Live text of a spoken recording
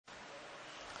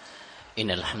إن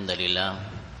الحمد لله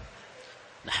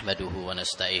نحمده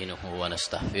ونستعينه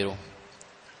ونستغفره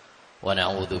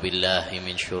ونعوذ بالله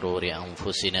من شرور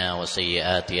أنفسنا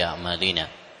وسيئات أعمالنا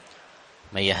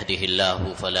من يهده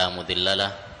الله فلا مضل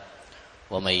له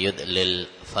ومن يضلل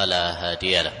فلا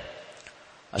هادي له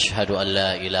أشهد أن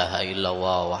لا إله إلا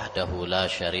الله وحده لا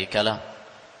شريك له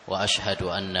وأشهد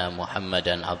أن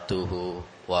محمدا عبده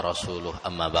ورسوله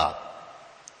أما بعد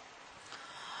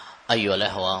أيها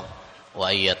الأخوة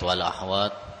وأيتها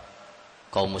الأخوات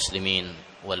kaum muslimin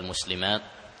wal muslimat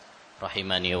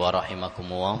rahimani wa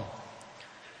rahimakumullah.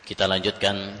 Kita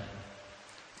lanjutkan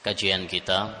kajian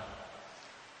kita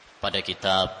pada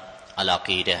kitab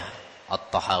Al-Aqidah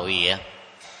At-Thahawiyah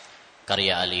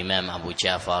karya Al-Imam Abu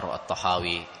Ja'far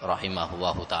At-Tahawi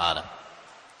rahimahullahu taala.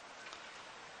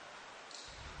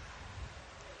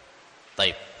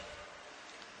 Baik.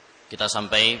 Kita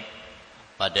sampai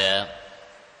pada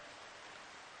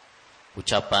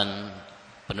ucapan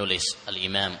penulis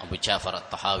Al-Imam Abu Ja'far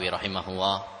At-Tahawi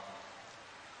rahimahullah,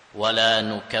 wala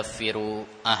nukaffiru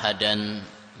ahadan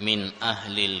min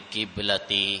ahlil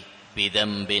kiblati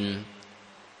bidhanbin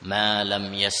ma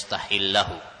lam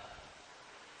yastahillahu.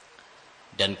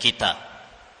 Dan kita,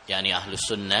 yakni ahlus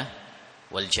sunnah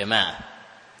wal jamaah,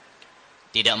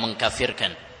 tidak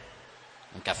mengkafirkan,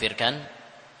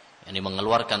 yakni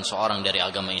mengeluarkan seorang dari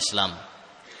agama Islam,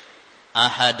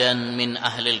 ahadan min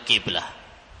ahlil kiblah,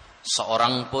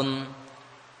 seorang pun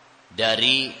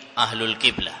dari ahlul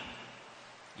kiblah.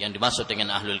 Yang dimaksud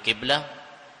dengan ahlul kiblah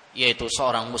yaitu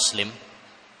seorang muslim.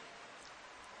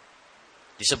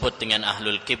 Disebut dengan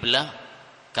ahlul kiblah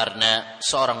karena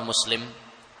seorang muslim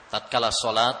tatkala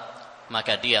salat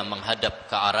maka dia menghadap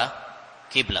ke arah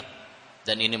kiblat,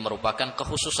 dan ini merupakan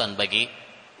kekhususan bagi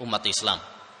umat Islam.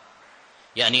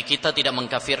 Yakni kita tidak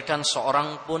mengkafirkan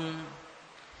seorang pun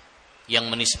yang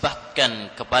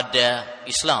menisbahkan kepada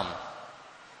Islam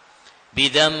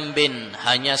bidzambin,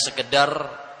 hanya sekedar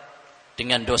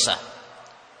dengan dosa,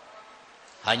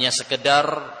 hanya sekedar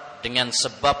dengan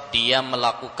sebab dia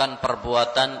melakukan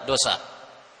perbuatan dosa,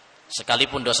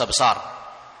 sekalipun dosa besar,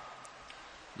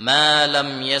 ma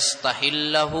lam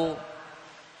yastahillahu,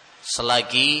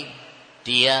 selagi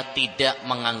dia tidak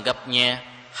menganggapnya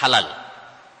halal,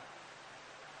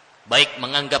 baik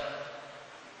menganggap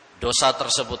dosa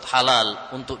tersebut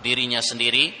halal untuk dirinya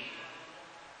sendiri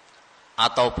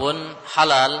ataupun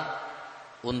halal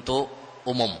untuk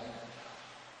umum.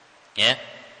 Ya.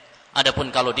 Adapun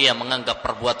kalau dia menganggap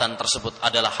perbuatan tersebut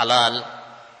adalah halal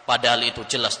padahal itu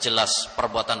jelas-jelas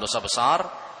perbuatan dosa besar,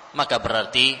 maka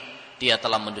berarti dia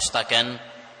telah mendustakan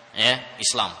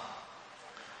Islam.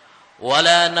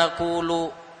 Wala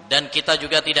naqulu, dan kita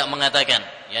juga tidak mengatakan,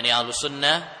 yakni ahlus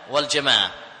sunnah wal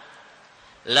jamaah,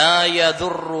 la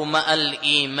yadurru ma'al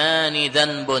imani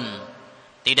dhanbun,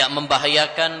 tidak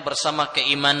membahayakan bersama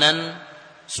keimanan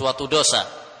suatu dosa,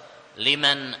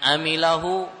 liman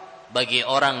amilahu, bagi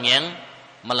orang yang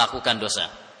melakukan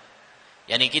dosa.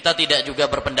 Yani kita tidak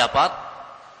juga berpendapat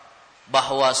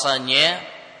bahwasanya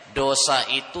dosa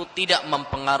itu tidak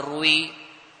mempengaruhi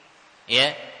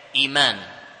iman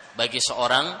bagi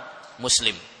seorang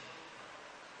muslim.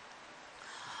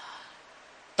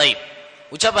 Taib.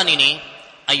 Ucapan ini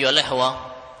ayyuhal ikhwa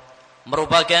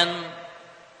merupakan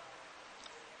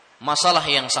masalah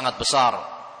yang sangat besar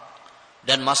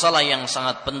dan masalah yang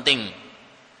sangat penting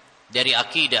dari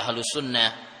akidah Ahlussunnah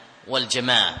wal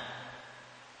Jamaah,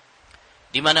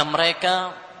 di mana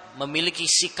mereka memiliki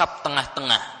sikap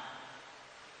tengah-tengah,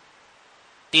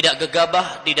 tidak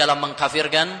gegabah di dalam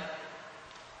mengkafirkan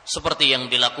seperti yang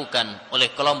dilakukan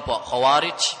oleh kelompok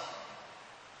Khawarij,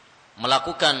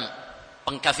 melakukan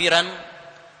pengkafiran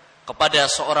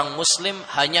kepada seorang muslim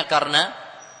hanya karena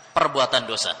perbuatan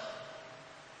dosa.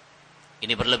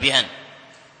 Ini berlebihan.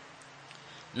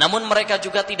 Namun mereka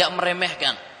juga tidak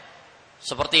meremehkan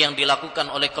seperti yang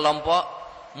dilakukan oleh kelompok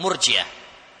Murji'ah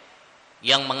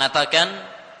yang mengatakan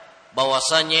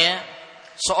bahwasanya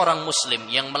seorang muslim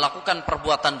yang melakukan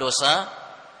perbuatan dosa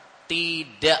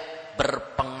tidak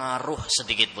berpengaruh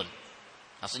sedikit pun.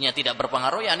 Maksudnya tidak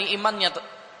berpengaruh, yakni imannya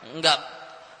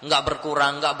enggak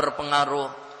berkurang, enggak berpengaruh,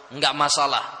 enggak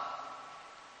masalah.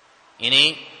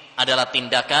 Ini adalah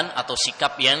tindakan atau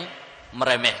sikap yang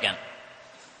meremehkan.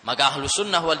 Maka Ahlus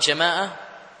Sunnah wal Jamaah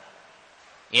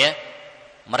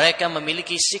mereka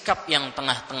memiliki sikap yang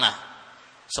tengah-tengah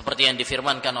seperti yang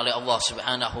difirmankan oleh Allah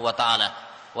Subhanahu wa taala,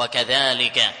 wa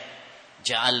kadzalika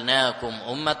ja'alnakum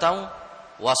ummatan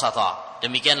wasata,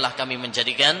 demikianlah kami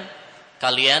menjadikan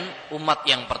kalian umat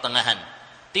yang pertengahan,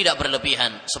 tidak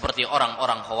berlebihan seperti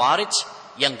orang-orang Khawarij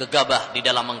yang gegabah di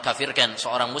dalam mengkafirkan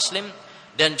seorang muslim,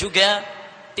 dan juga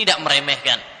tidak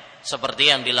meremehkan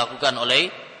seperti yang dilakukan oleh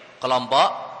kelompok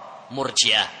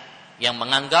Murji'ah yang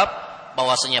menganggap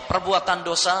bahwasanya perbuatan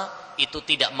dosa itu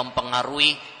tidak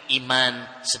mempengaruhi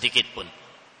iman sedikit pun.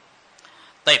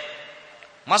 Baik.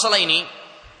 Masalah ini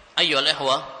ayyuhal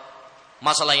ikhwah,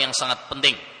 masalah yang sangat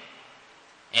penting.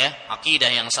 Ya,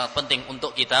 akidah yang sangat penting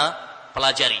untuk kita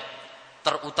pelajari,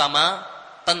 terutama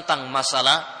tentang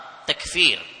masalah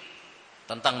takfir.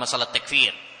 Tentang masalah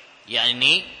takfir,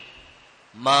 yakni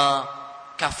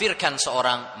mengkafirkan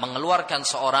seorang, mengeluarkan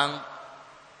seorang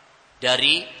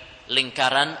dari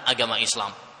lingkaran agama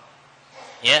Islam.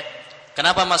 Ya,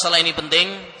 kenapa masalah ini penting?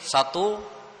 Satu,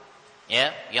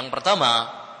 ya, yang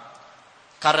pertama,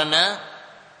 karena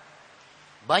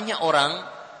banyak orang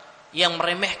yang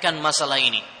meremehkan masalah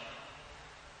ini.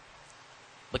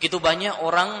 Begitu banyak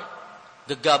orang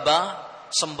gegabah,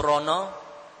 sembrono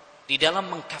di dalam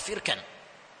mengkafirkan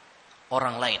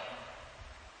orang lain.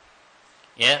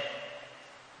 Ya,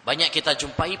 banyak kita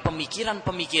jumpai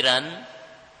pemikiran-pemikiran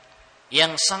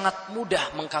yang sangat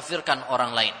mudah mengkafirkan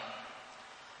orang lain.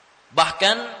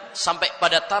 Bahkan sampai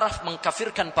pada taraf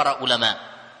mengkafirkan para ulama,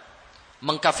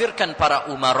 mengkafirkan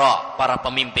para umara, para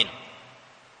pemimpin.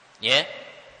 Ya.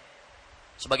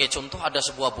 Sebagai contoh ada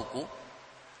sebuah buku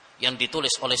yang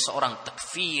ditulis oleh seorang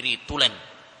takfiri tulen.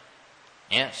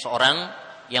 Ya, seorang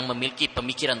yang memiliki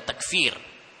pemikiran takfir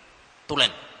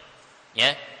tulen.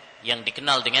 Ya, yang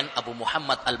dikenal dengan Abu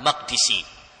Muhammad Al-Maqdisi.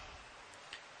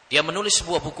 Dia menulis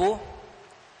sebuah buku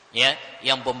ya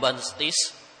yang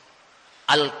bombastis,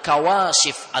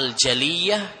 Al-Kawashif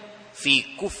Al-Jaliyah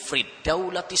fi Kufri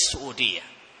Daulati Saudiyah.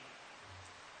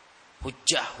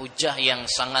 Hujah-hujah yang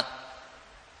sangat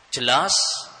jelas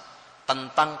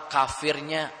tentang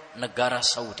kafirnya negara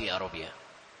Saudi Arabia.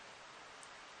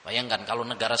 Bayangkan kalau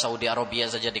negara Saudi Arabia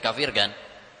saja dikafirkan,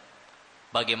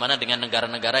 bagaimana dengan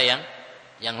negara-negara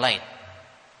yang lain?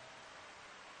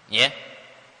 Ya.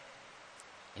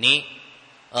 Ini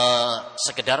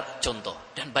sekedar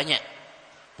contoh, dan banyak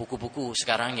buku-buku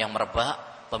sekarang yang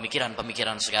merebak,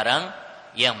 pemikiran-pemikiran sekarang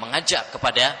yang mengajak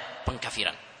kepada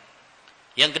pengkafiran.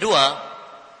 Yang kedua,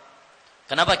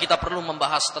 kenapa kita perlu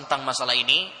membahas tentang masalah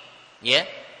ini, ya,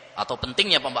 atau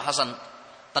pentingnya pembahasan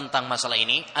tentang masalah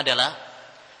ini adalah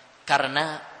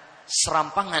karena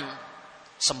serampangan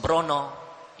sembrono,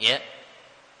 ya,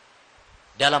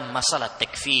 dalam masalah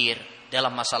takfir,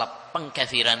 dalam masalah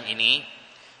pengkafiran ini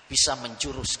bisa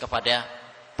menjurus kepada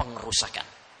pengerusakan,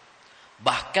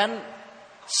 bahkan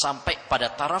sampai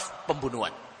pada taraf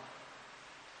pembunuhan.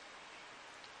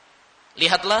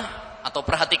 Lihatlah atau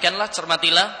perhatikanlah,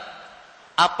 cermatilah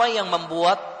apa yang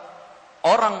membuat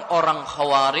orang-orang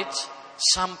Khawarij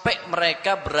sampai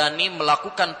mereka berani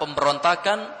melakukan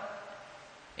pemberontakan,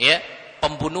 ya,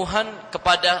 pembunuhan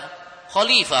kepada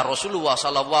Khalifah Rasulullah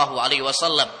sallallahu alaihi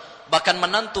wasallam, bahkan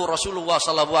menantu Rasulullah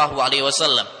sallallahu alaihi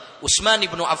wasallam, Utsman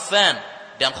bin Affan,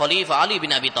 dan Khalifah Ali bin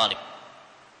Abi Thalib.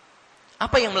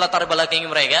 Apa yang melatar belakangi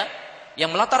mereka? Yang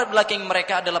melatar belakangi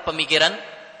mereka adalah pemikiran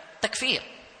takfir.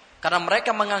 Karena mereka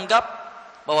menganggap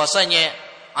bahwasanya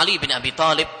Ali bin Abi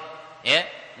Thalib, ya,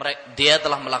 dia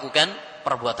telah melakukan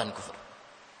perbuatan kufur.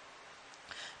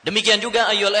 Demikian juga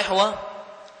ayyuhal ikhwah,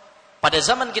 pada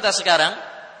zaman kita sekarang,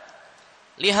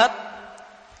 lihat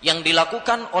yang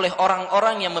dilakukan oleh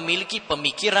orang-orang yang memiliki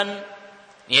pemikiran,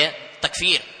 ya,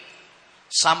 takfir,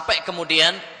 sampai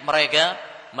kemudian mereka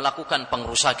melakukan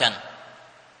pengrusakan,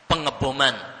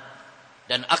 pengeboman,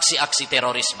 dan aksi-aksi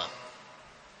terorisme.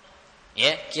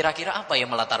 Ya, kira-kira apa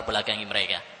yang melatar belakangi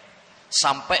mereka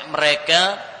sampai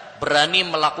mereka berani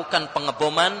melakukan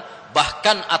pengeboman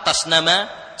bahkan atas nama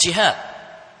jihad?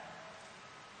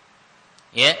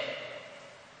 Ya,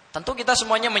 tentu kita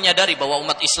semuanya menyadari bahwa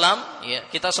umat Islam, ya,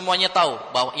 kita semuanya tahu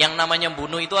bahwa yang namanya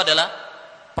bunuh itu adalah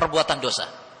perbuatan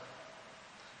dosa.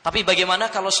 Tapi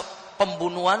bagaimana kalau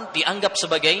pembunuhan dianggap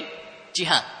sebagai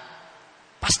jihad?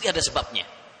 Pasti ada sebabnya.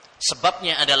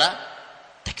 Sebabnya adalah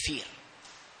takfir.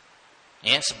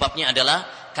 Ya, sebabnya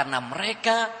adalah karena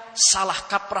mereka salah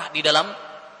kaprah di dalam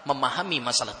memahami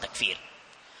masalah takfir.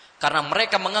 Karena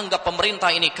mereka menganggap pemerintah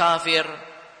ini kafir,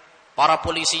 para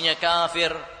polisinya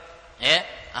kafir, ya,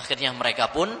 akhirnya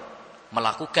mereka pun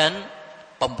melakukan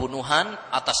pembunuhan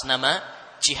atas nama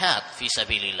jihad fi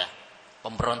sabilillah,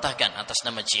 pemberontakan atas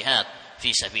nama jihad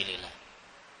fi sabilillah.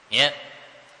 Ya.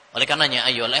 Oleh karenanya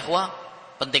ayyuhal ikhwah,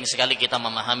 penting sekali kita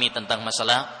memahami tentang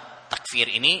masalah takfir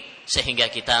ini sehingga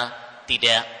kita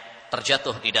tidak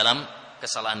terjatuh di dalam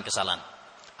kesalahan-kesalahan.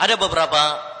 Ada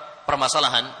beberapa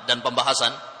permasalahan dan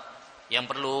pembahasan yang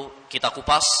perlu kita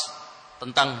kupas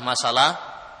tentang masalah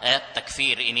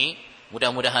takfir ini.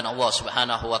 Mudah-mudahan Allah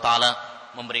Subhanahu wa taala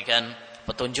memberikan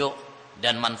petunjuk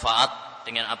dan manfaat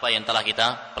dengan apa yang telah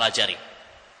kita pelajari.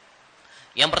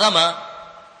 Yang pertama,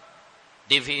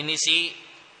 definisi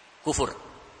kufur.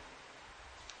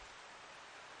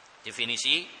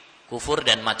 Definisi kufur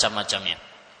dan macam-macamnya.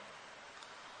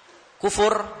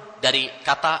 Kufur dari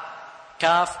kata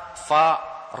kaf, fa,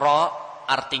 ra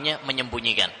artinya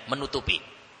menyembunyikan, menutupi.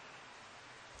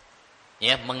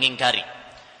 Ya, mengingkari.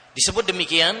 Disebut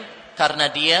demikian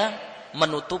karena dia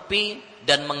menutupi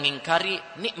dan mengingkari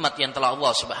nikmat yang telah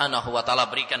Allah Subhanahu wa taala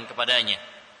berikan kepadanya.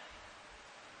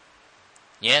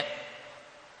 Ya.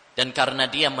 Dan karena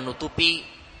dia menutupi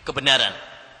kebenaran.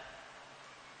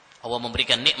 Allah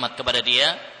memberikan nikmat kepada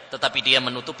dia, tetapi dia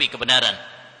menutupi kebenaran.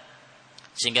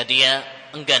 Sehingga dia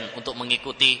enggan untuk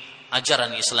mengikuti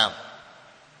ajaran Islam.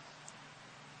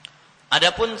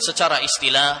 Adapun secara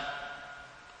istilah,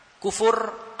 kufur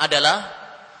adalah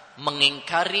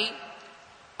mengingkari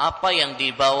apa yang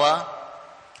dibawa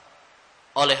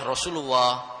oleh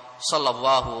Rasulullah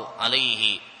sallallahu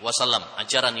alaihi wasallam,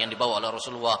 ajaran yang dibawa oleh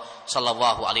Rasulullah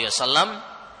sallallahu alaihi wasallam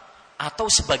atau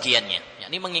sebagiannya,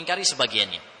 yakni mengingkari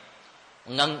sebagiannya.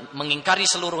 Mengingkari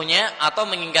seluruhnya atau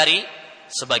mengingkari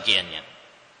sebagiannya.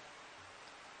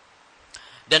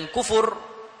 Dan kufur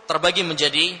terbagi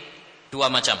menjadi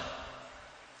dua macam.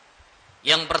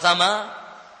 Yang pertama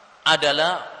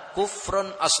adalah kufrun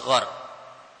asghar.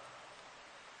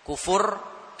 Kufur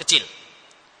kecil.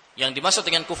 Yang dimaksud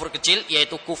dengan kufur kecil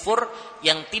yaitu kufur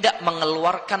yang tidak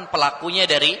mengeluarkan pelakunya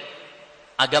dari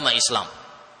agama Islam.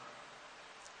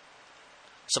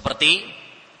 Seperti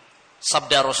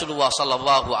sabda Rasulullah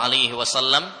sallallahu alaihi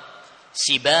wasallam,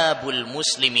 sibabul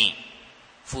muslimi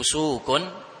fusukun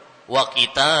wa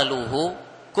qitaluhu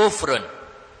kufrun.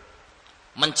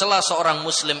 Mencela seorang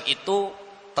muslim itu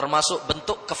termasuk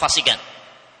bentuk kefasikan.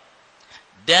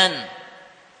 Dan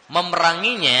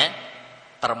memeranginya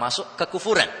termasuk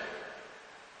kekufuran.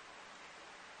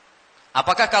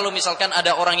 Apakah kalau misalkan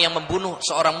ada orang yang membunuh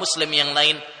seorang muslim yang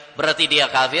lain berarti dia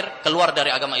kafir, keluar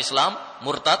dari agama Islam,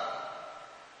 murtad?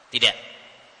 Tidak.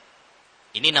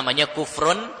 Ini namanya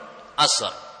kufrun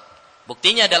asghar.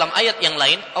 Buktinya dalam ayat yang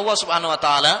lain Allah Subhanahu wa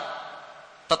taala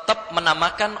tetap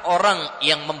menamakan orang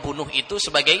yang membunuh itu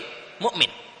sebagai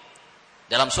mukmin.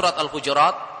 Dalam surat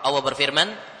Al-Hujurat Allah berfirman,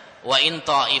 "Wa in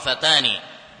ta'ifatani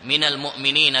minal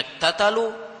mu'minina iktatalu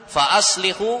fa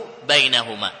aslihu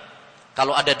bainahuma."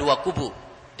 Kalau ada dua kubu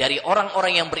dari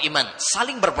orang-orang yang beriman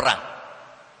saling berperang,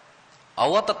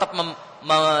 Allah tetap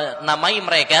menamai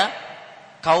mereka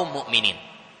kaum mukminin.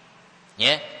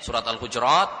 Ya, surat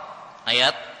Al-Hujurat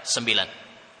ayat 9.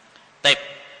 Baik.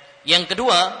 Yang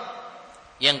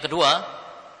kedua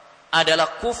adalah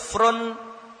kufrun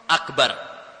akbar.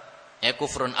 Ya,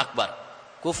 kufrun akbar.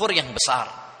 Kufur yang besar.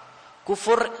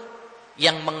 Kufur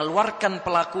yang mengeluarkan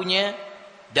pelakunya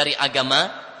dari agama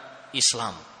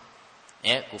Islam.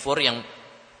 Ya, kufur yang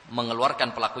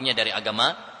mengeluarkan pelakunya dari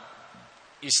agama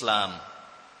Islam.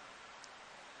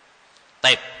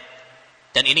 Taib.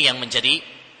 Dan ini yang menjadi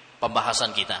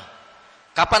pembahasan kita.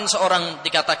 Kapan seorang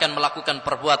dikatakan melakukan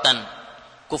perbuatan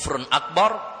kufrun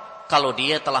akbar? Kalau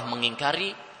dia telah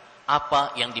mengingkari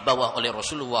apa yang dibawa oleh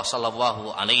Rasulullah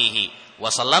sallallahu alaihi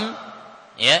wasallam,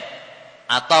 ya,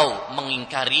 atau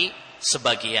mengingkari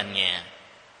sebagiannya.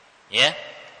 Ya.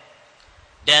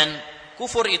 Dan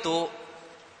kufur itu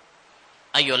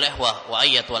ayyul ihwah wa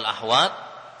ayyatul ahwat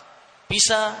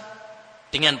bisa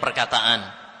dengan perkataan,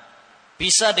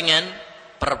 bisa dengan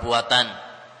perbuatan,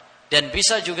 dan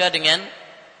bisa juga dengan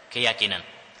keyakinan.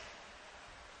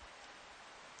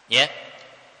 Ya.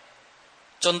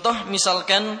 Contoh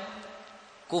misalkan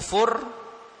kufur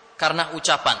karena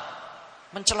ucapan,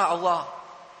 mencela Allah.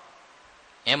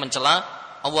 Ya, mencela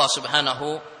Allah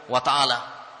Subhanahu wa taala,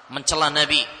 mencela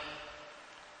Nabi,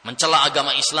 mencela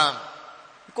agama Islam,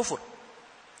 kufur.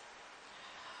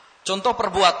 Contoh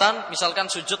perbuatan misalkan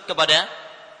sujud kepada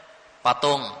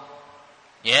patung,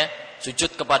 ya,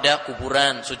 sujud kepada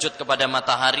kuburan, sujud kepada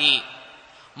matahari,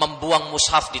 membuang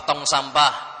mushaf di tong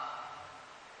sampah,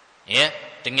 ya,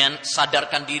 dengan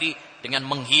sadarkan diri dengan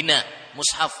menghina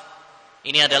mushaf.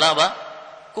 Ini adalah apa?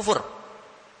 Kufur.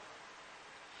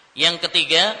 Yang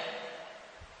ketiga,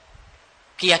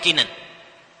 keyakinan.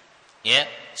 Ya,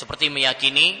 seperti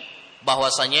meyakini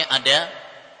bahwasanya ada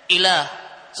ilah,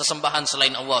 sesembahan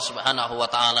selain Allah Subhanahu wa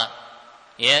taala.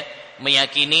 Ya,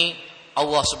 meyakini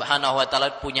Allah Subhanahu wa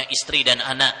taala punya istri dan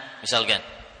anak, misalkan.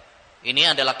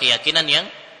 Ini adalah keyakinan yang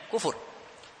kufur.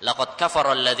 Laqad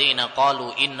kafara alladziina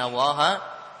qalu inna Allaha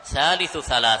tsalitsu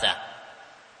tsalatsa.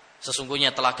 Sesungguhnya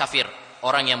telah kafir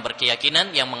orang yang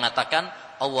berkeyakinan yang mengatakan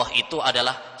Allah itu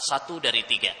adalah satu dari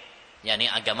tiga, yakni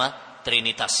agama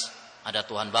Trinitas. Ada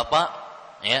Tuhan Bapa,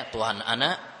 ya, Tuhan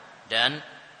Anak, dan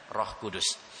Roh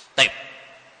Kudus. Baik.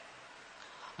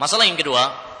 Masalah yang kedua,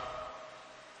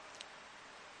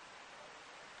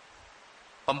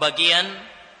 pembagian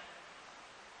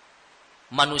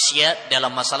manusia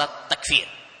dalam masalah takfir.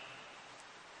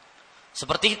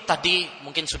 Seperti tadi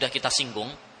mungkin sudah kita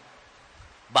singgung,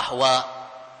 bahwa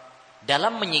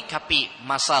dalam menyikapi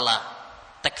masalah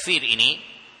takfir ini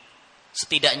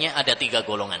setidaknya ada 3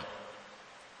 golongan.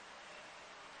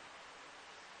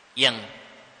 Yang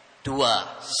 2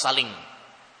 saling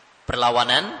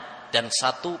berlawanan dan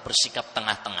 1 bersikap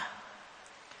tengah-tengah.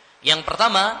 Yang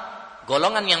pertama,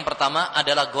 golongan yang pertama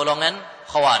adalah golongan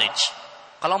Khawarij,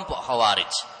 kelompok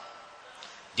Khawarij,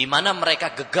 di mana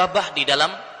mereka gegabah di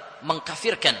dalam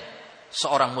mengkafirkan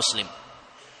seorang muslim.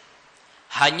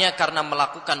 Hanya karena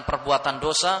melakukan perbuatan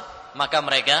dosa, maka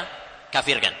mereka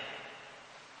kafirkan.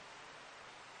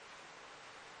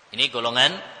 Ini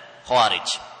golongan Khawarij.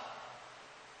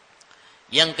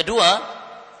 Yang kedua,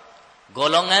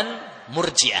 golongan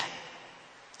Murji'ah,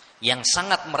 yang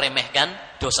sangat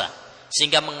meremehkan dosa,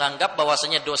 sehingga menganggap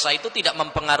bahwasanya dosa itu tidak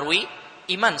mempengaruhi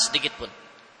iman sedikit pun.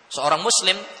 Seorang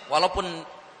muslim walaupun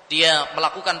dia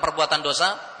melakukan perbuatan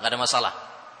dosa, nggak ada masalah.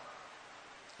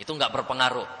 Itu nggak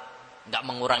berpengaruh, nggak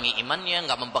mengurangi imannya,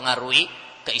 nggak mempengaruhi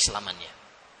keislamannya.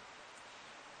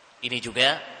 Ini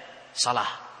juga salah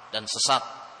dan sesat.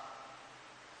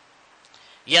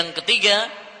 Yang ketiga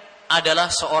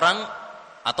adalah seorang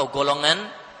atau golongan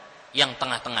yang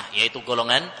tengah-tengah, yaitu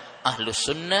golongan Ahlus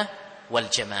Sunnah wal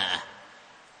Jamaah,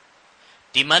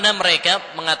 di mana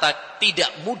mereka mengatakan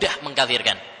tidak mudah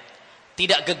mengkafirkan,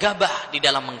 tidak gegabah di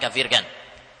dalam mengkafirkan.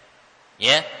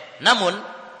 Ya, namun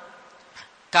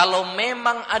kalau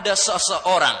memang ada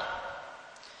seseorang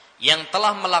yang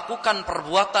telah melakukan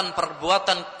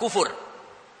perbuatan-perbuatan kufur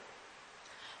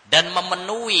dan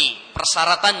memenuhi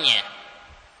persyaratannya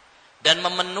dan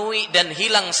memenuhi dan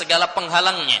hilang segala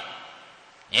penghalangnya,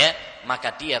 ya,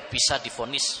 maka dia bisa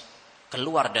divonis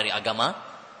keluar dari agama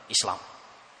Islam.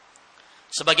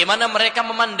 Sebagaimana mereka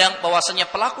memandang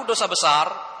bahwasanya pelaku dosa besar,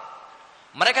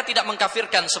 mereka tidak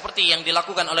mengkafirkan seperti yang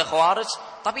dilakukan oleh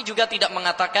Khawarij, tapi juga tidak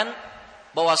mengatakan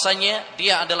bahwasanya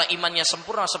dia adalah imannya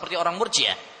sempurna seperti orang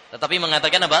Murji'ah, tetapi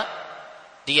mengatakan apa?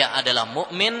 Dia adalah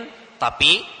mukmin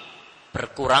tapi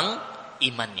berkurang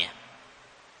imannya.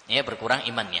 Ya, berkurang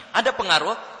imannya. Ada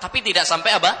pengaruh tapi tidak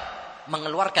sampai apa?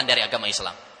 Mengeluarkan dari agama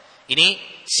Islam. Ini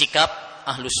sikap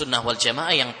Ahlus Sunnah wal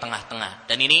Jamaah yang tengah-tengah.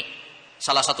 Dan ini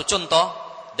salah satu contoh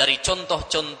dari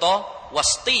contoh-contoh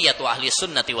wastiyatu ahli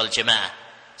sunnati wal jamaah.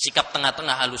 Sikap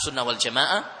tengah-tengah Ahlus Sunnah wal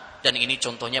Jamaah, dan ini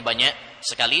contohnya banyak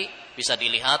sekali, bisa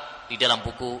dilihat di dalam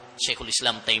buku Syekhul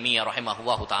Islam Taimiyah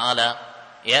rahimahullahu taala,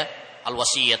 ya,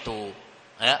 Al-Wasiyatu,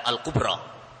 ya, Al-Kubra.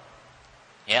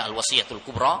 Ya, Al-Wasiyatul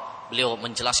Kubra, beliau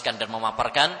menjelaskan dan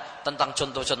memaparkan tentang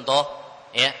contoh-contoh,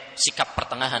 ya, sikap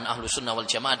pertengahan Ahlus Sunnah wal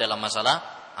Jamaah dalam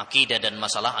masalah akidah dan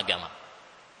masalah agama.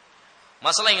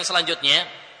 Masalah yang selanjutnya,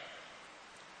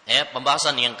 ya,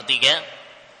 pembahasan yang ketiga,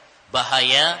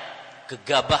 bahaya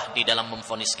gegabah di dalam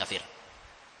memvonis kafir.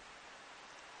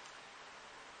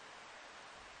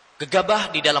 Gegabah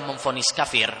di dalam memvonis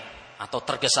kafir atau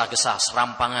tergesa-gesa,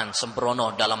 serampangan,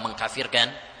 sembrono dalam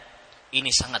mengkafirkan, ini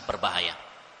sangat berbahaya.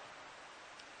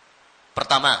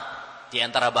 Pertama, di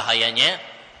antara bahayanya,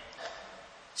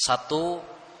 satu,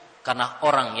 karena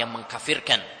orang yang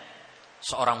mengkafirkan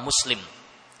seorang muslim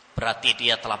berarti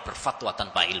dia telah berfatwa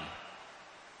tanpa ilmu.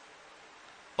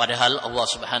 Padahal Allah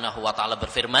Subhanahu wa taala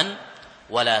berfirman,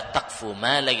 "Wala taqfu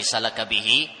ma laysa laka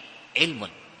bihi ilmun.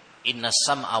 Innas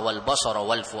sam'a wal basara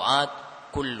wal fuad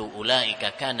kullu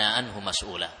ulaika kana anhu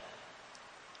mas'ula."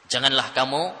 Janganlah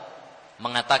kamu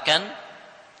mengatakan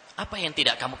apa yang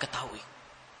tidak kamu ketahui.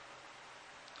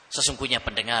 Sesungguhnya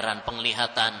pendengaran,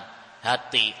 penglihatan,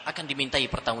 hati akan dimintai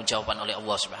pertanggungjawaban oleh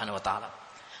Allah Subhanahu wa taala.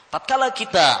 Tatkala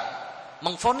kita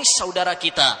memvonis saudara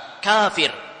kita kafir,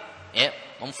 ya,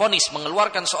 memvonis,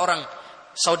 mengeluarkan seorang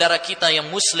saudara kita yang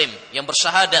muslim, yang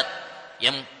bersyahadat,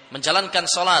 yang menjalankan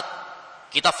salat,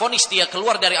 kita vonis dia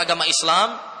keluar dari agama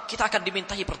Islam, kita akan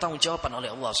dimintai pertanggungjawaban oleh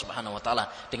Allah Subhanahu wa taala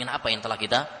dengan apa yang telah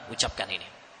kita ucapkan ini.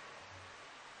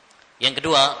 Yang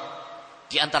kedua,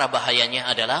 di antara bahayanya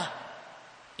adalah,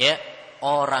 ya,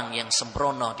 orang yang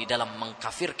sembrono di dalam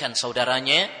mengkafirkan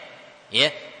saudaranya,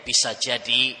 ya, bisa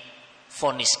jadi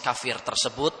vonis kafir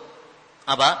tersebut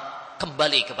apa?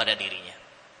 Kembali kepada dirinya.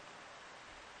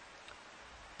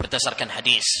 Berdasarkan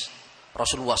hadis,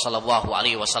 Rasulullah sallallahu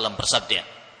alaihi wasallam bersabda,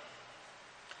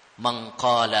 "Man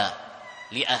qala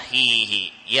li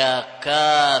akhihi ya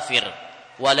kafir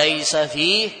wa laysa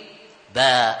fihi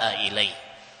ba'a ilaih."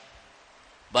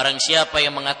 Barang siapa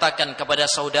yang mengatakan kepada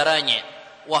saudaranya,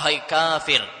 "Wahai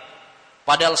kafir,"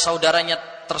 padahal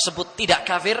saudaranya tersebut tidak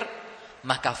kafir,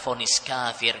 maka vonis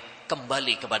kafir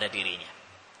kembali kepada dirinya.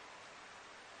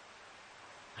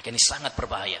 Maka ini sangat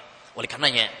berbahaya. Oleh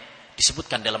karenanya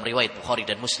disebutkan dalam riwayat Bukhari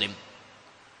dan Muslim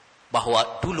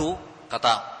bahwa dulu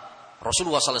kata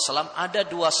Rasulullah SAW ada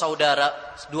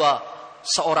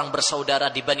seorang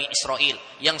bersaudara di Bani Israel,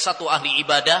 yang satu ahli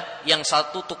ibadah, yang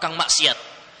satu tukang maksiat.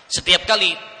 Setiap kali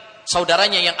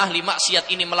saudaranya yang ahli maksiat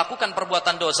ini melakukan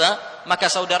perbuatan dosa, maka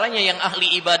saudaranya yang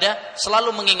ahli ibadah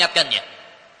selalu mengingatkannya.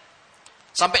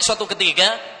 Sampai suatu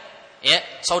ketika,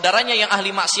 saudaranya yang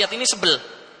ahli maksiat ini sebel,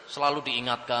 selalu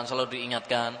diingatkan.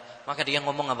 Maka dia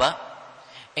ngomong apa?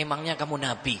 Emangnya kamu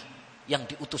nabi yang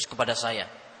diutus kepada saya?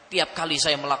 Tiap kali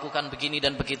saya melakukan begini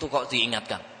dan begitu kok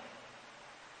diingatkan.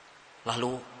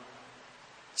 Lalu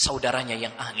saudaranya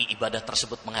yang ahli ibadah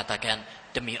tersebut mengatakan,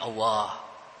 demi Allah,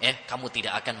 kamu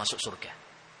tidak akan masuk surga.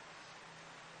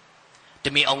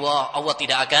 Demi Allah, Allah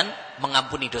tidak akan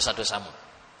mengampuni dosa-dosamu.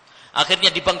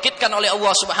 Akhirnya dibangkitkan oleh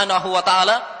Allah Subhanahu wa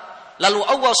taala, lalu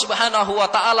Allah Subhanahu wa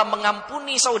taala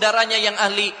mengampuni saudaranya yang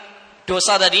ahli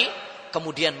dosa tadi,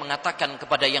 kemudian mengatakan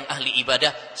kepada yang ahli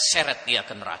ibadah, seret dia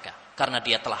ke neraka karena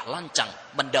dia telah lancang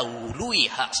mendahului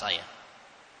hak saya.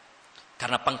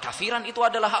 Karena pengkafiran itu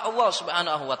adalah hak Allah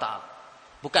Subhanahu wa taala,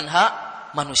 bukan hak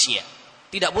manusia.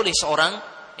 Tidak boleh seorang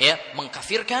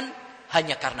mengkafirkan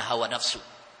hanya karena hawa nafsu,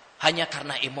 hanya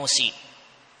karena emosi.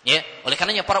 Oleh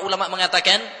karenanya para ulama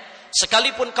mengatakan,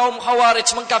 sekalipun kaum Khawarij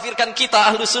mengkafirkan kita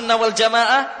Ahlus Sunnah wal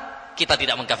Jamaah, kita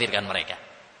tidak mengkafirkan mereka.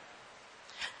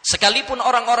 Sekalipun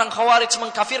orang-orang Khawarij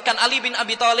mengkafirkan Ali bin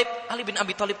Abi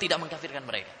Thalib tidak mengkafirkan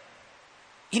mereka.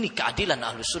 Ini keadilan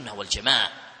Ahlus Sunnah wal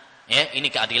Jamaah. Ini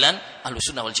keadilan Ahlus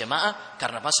Sunnah wal Jamaah,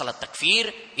 karena masalah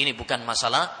takfir ini bukan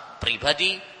masalah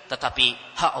pribadi,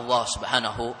 tetapi hak Allah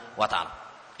Subhanahu wa taala.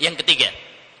 Yang ketiga,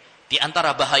 di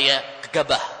antara bahaya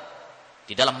gegabah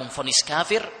di dalam memvonis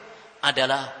kafir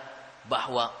adalah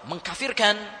bahwa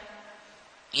mengkafirkan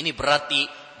ini berarti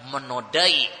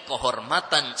menodai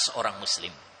kehormatan seorang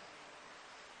muslim.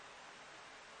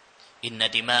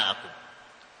 Inna dima'akum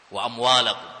wa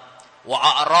amwalakum wa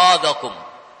a'radakum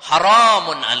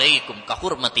haramun alaikum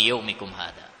kahurmati yaumikum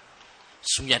hada.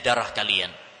 Sungguhnya darah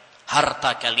kalian,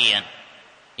 harta kalian,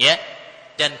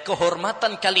 dan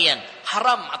kehormatan kalian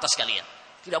haram atas kalian.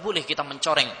 Tidak boleh kita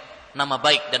mencoreng nama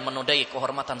baik dan menodai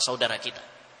kehormatan saudara kita.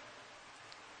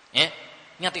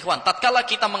 Ingat ikhwan, tatkala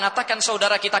kita mengatakan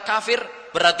saudara kita kafir,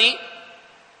 berarti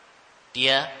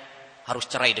dia harus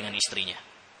cerai dengan istrinya.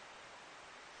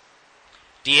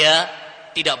 Dia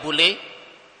tidak boleh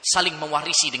saling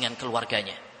mewarisi dengan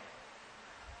keluarganya.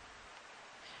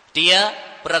 Dia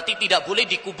berarti tidak boleh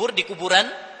dikubur di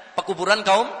pekuburan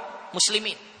kaum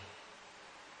muslimin.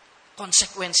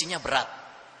 Konsekuensinya berat.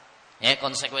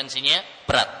 Konsekuensinya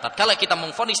berat. Tatkala kita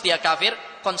memvonis dia kafir,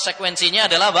 konsekuensinya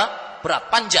adalah apa?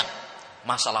 Berat, panjang.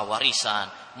 Masalah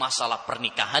warisan, masalah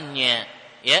pernikahannya,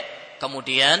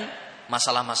 kemudian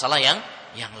masalah-masalah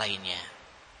yang lainnya.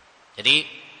 Jadi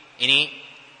ini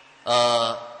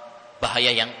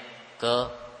bahaya yang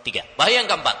ketiga. Bahaya yang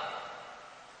keempat,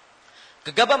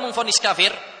 gegabah memvonis kafir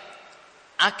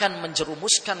akan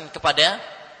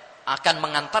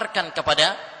mengantarkan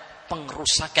kepada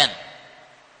pengrusakan,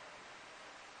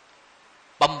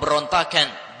 pemberontakan,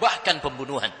 bahkan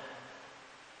pembunuhan.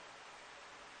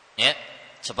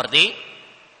 Seperti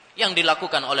yang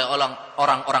dilakukan oleh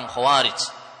orang-orang Khawarij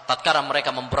tatkala mereka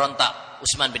memberontak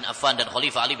Utsman bin Affan dan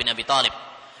Khalifah Ali bin Abi Thalib,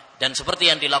 dan seperti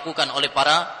yang dilakukan oleh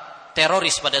para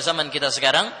teroris pada zaman kita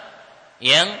sekarang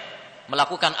yang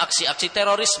melakukan aksi-aksi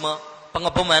terorisme,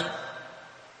 pengeboman.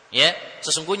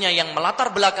 Sesungguhnya yang melatar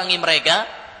belakangi mereka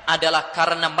adalah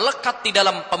karena melekat di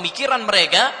dalam pemikiran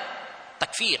mereka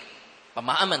takfir,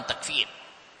 pemahaman takfir,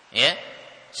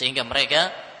 sehingga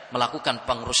mereka melakukan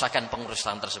pengrusakan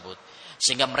tersebut,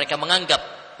 sehingga mereka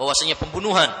menganggap bahwasanya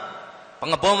pembunuhan,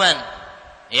 pengeboman,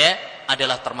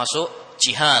 adalah termasuk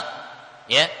jihad,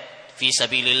 fi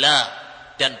sabilillah,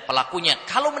 dan pelakunya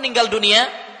kalau meninggal dunia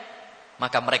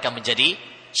maka mereka menjadi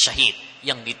syahid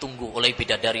yang ditunggu oleh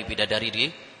bidadari-bidadari di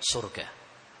surga.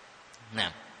 Nah,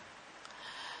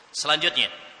 selanjutnya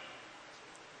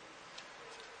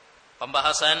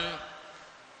pembahasan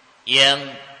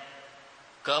yang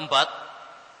keempat,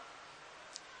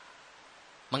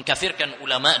 mengkafirkan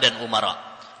ulama dan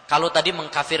umara. Kalau tadi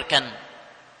mengkafirkan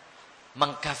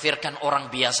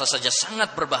orang biasa saja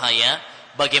sangat berbahaya,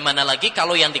 bagaimana lagi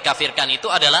kalau yang dikafirkan itu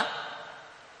adalah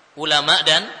ulama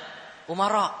dan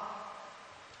umara.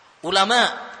 Ulama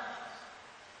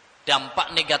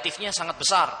dampak negatifnya sangat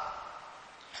besar.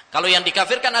 Kalau yang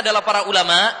dikafirkan adalah para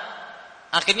ulama,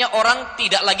 akhirnya orang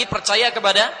tidak lagi percaya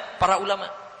kepada para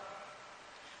ulama.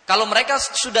 Kalau mereka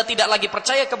sudah tidak lagi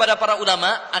percaya kepada para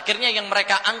ulama, akhirnya yang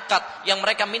mereka angkat, yang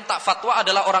mereka minta fatwa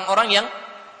adalah orang-orang yang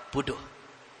bodoh.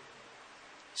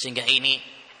 Sehingga ini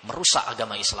merusak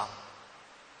agama Islam.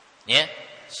 Ya,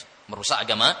 merusak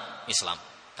agama Islam.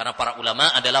 Karena para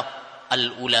ulama adalah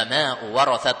al-ulama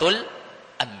warathatul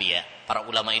anbiya. Para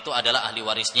ulama itu adalah ahli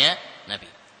warisnya Nabi.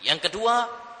 Yang kedua,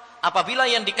 apabila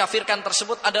yang dikafirkan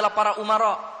tersebut adalah para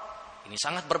umara, ini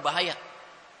sangat berbahaya.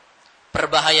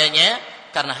 Berbahayanya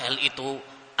karena hal itu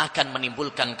akan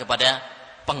menimbulkan kepada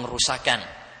pengerusakan,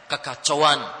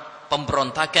 kekacauan,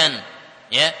 pemberontakan,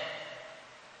 ya,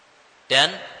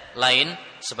 dan lain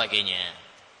sebagainya.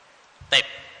 Baik.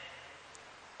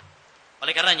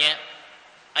 Oleh karenanya,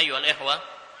 ayyuhal ikhwah,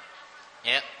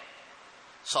 ya,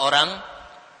 seorang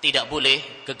tidak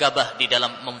boleh gegabah di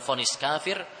dalam memvonis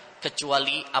kafir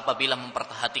kecuali apabila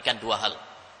memperhatikan dua hal.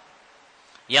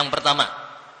 Yang pertama,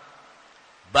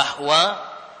 bahwa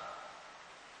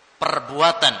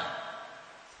perbuatan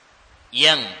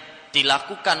yang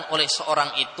dilakukan oleh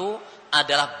seorang itu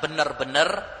adalah benar-benar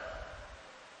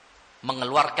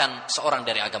mengeluarkan seorang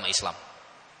dari agama Islam.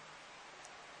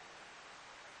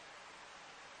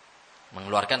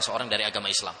 Mengeluarkan seorang dari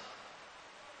agama Islam.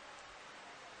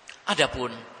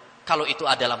 Adapun kalau itu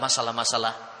adalah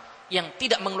masalah-masalah yang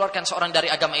tidak mengeluarkan seorang dari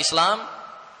agama Islam,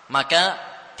 maka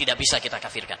tidak bisa kita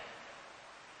kafirkan.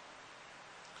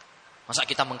 Masa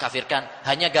kita mengkafirkan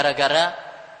hanya gara-gara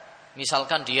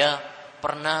misalkan dia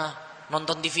pernah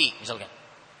nonton TV misalkan,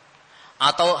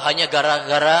 atau hanya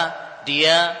gara-gara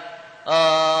dia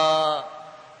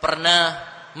pernah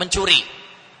mencuri?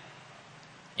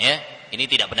 Ya, ini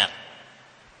tidak benar.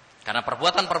 Karena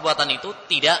perbuatan-perbuatan itu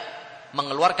tidak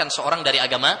mengeluarkan seorang dari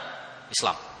agama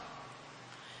Islam.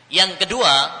 Yang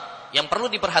kedua, yang perlu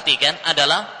diperhatikan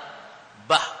adalah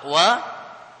bahwa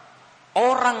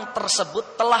orang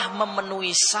tersebut telah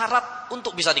memenuhi syarat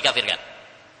untuk bisa dikafirkan.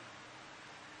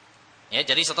 Ya,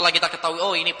 jadi setelah kita ketahui,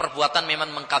 oh ini perbuatan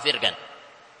memang mengkafirkan,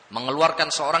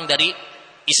 mengeluarkan seorang dari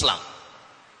Islam.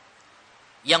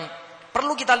 Yang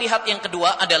perlu kita lihat yang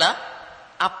kedua adalah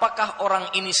apakah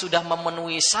orang ini sudah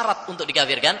memenuhi syarat untuk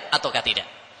dikafirkan ataukah tidak.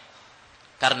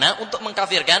 Karena untuk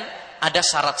mengkafirkan ada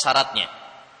syarat-syaratnya,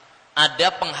 ada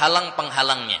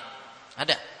penghalang-penghalangnya,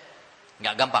 ada,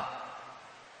 nggak gampang.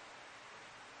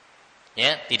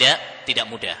 Ya, tidak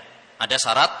mudah. Ada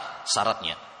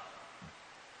syarat-syaratnya.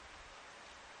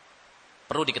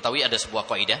 Perlu diketahui ada sebuah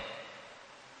kaidah.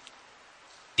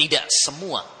 Tidak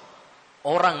semua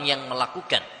orang yang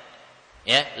melakukan,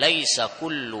 ya, laisa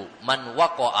kullu man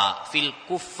waqa'a fil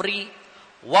kufri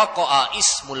waqa'a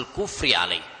ismul kufri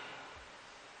alaih.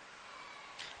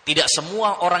 Tidak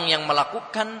semua orang yang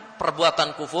melakukan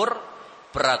perbuatan kufur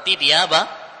berarti dia apa?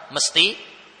 Mesti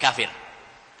kafir.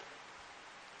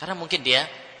 Karena mungkin dia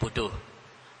bodoh,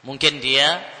 mungkin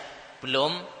dia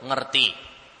belum ngerti,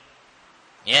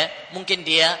 ya, mungkin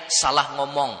dia salah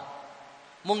ngomong,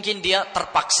 mungkin dia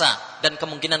terpaksa, dan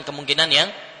kemungkinan-kemungkinan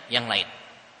yang lain.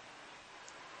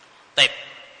 Baik.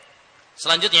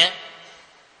 Selanjutnya,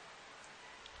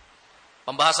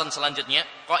 pembahasan selanjutnya,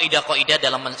 kaidah-kaidah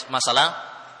dalam masalah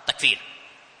takfir.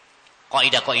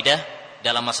 Kaidah-kaidah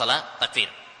dalam masalah takfir.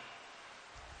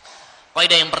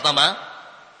 Kaidah yang pertama,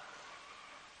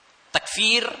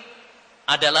 takfir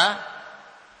adalah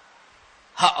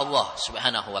hak Allah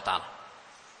Subhanahu wa taala.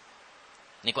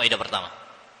 Ini kaidah pertama.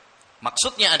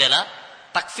 Maksudnya adalah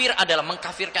takfir adalah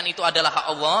mengkafirkan, itu adalah hak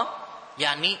Allah,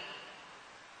 yakni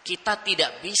kita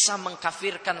tidak bisa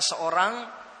mengkafirkan seorang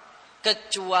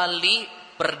kecuali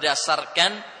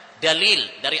berdasarkan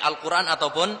dalil dari Al-Quran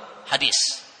ataupun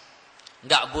hadis.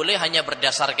 Enggak boleh hanya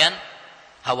berdasarkan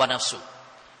hawa nafsu.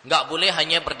 Enggak boleh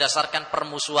hanya berdasarkan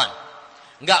permusuhan.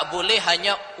 Enggak boleh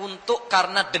hanya untuk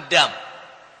karena dendam.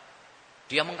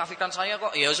 Dia mengkafirkan saya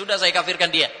kok, ya sudah saya kafirkan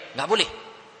dia. Enggak boleh.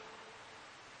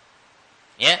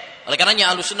 Ya, oleh karenanya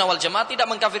Ahlussunnah wal Jamaah tidak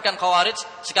mengkafirkan Khawarij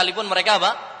sekalipun mereka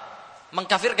apa?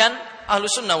 Mengkafirkan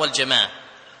Ahlussunnah wal Jamaah.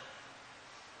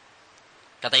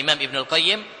 Kata Imam Ibnul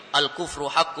Qayyim, al-kufru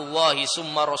haqqullahi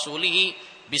summa rasulihi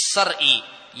bis-sar'i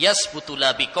yasbutu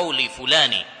la biqauli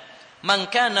fulani. Man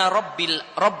kana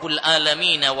rabbul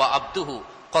alamin wa abduhu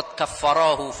qad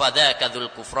kaffarahu fadzaka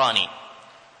dzul kufrani.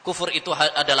 Kufur itu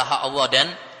adalah hak Allah dan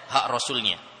hak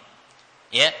Rasulnya.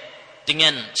 Ya,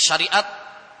 dengan syariat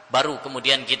baru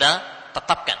kemudian kita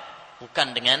tetapkan,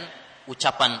 bukan dengan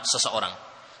ucapan seseorang.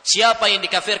 Siapa yang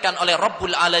dikafirkan oleh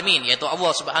Rabbul Alamin, yaitu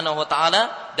Allah Subhanahu wa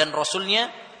taala dan Rasulnya,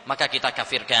 maka kita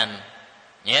kafirkan.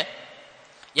 Ya.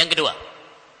 Yang kedua,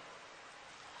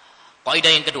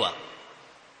 kaidah yang kedua,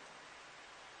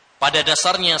 pada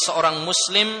dasarnya seorang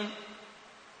muslim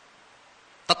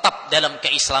tetap dalam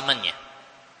keislamannya.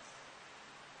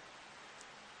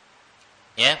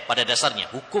 Ya, pada dasarnya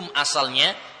hukum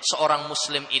asalnya seorang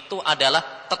muslim itu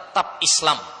adalah tetap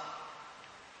Islam.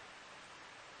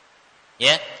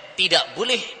 Ya, tidak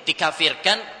boleh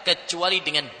dikafirkan kecuali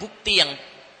dengan bukti yang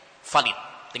valid,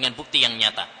 dengan bukti yang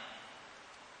nyata.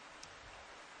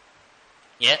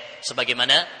 Ya,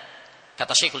 sebagaimana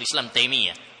kata Syekhul Islam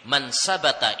Taimiyah, "Man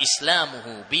sabata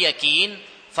islamuhu biyakin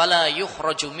fala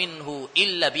yukhraju minhu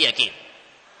illa biyakin."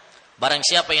 Barang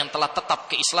siapa yang telah tetap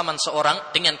keislaman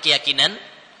seorang dengan keyakinan,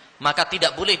 maka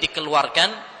tidak boleh dikeluarkan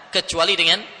kecuali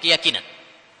dengan keyakinan.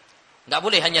 Enggak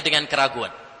boleh hanya dengan keraguan.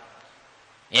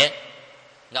 Ya,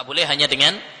 enggak boleh hanya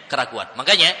dengan keraguan.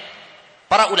 Makanya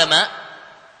para ulama,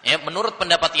 ya, menurut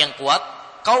pendapat yang kuat,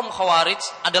 kaum Khawarij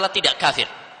adalah tidak kafir.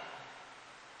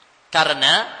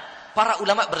 Karena para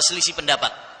ulama berselisih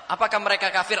pendapat, apakah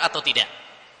mereka kafir atau tidak.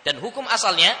 Dan hukum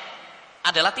asalnya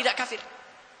adalah tidak kafir.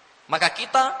 Maka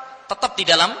kita tetap di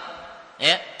dalam,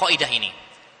 ya, kaidah ini.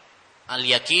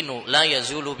 Al-yakinu la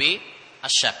yazulu bi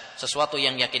asyak. Sesuatu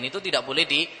yang yakin itu tidak boleh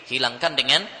dihilangkan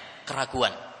dengan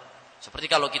keraguan. Seperti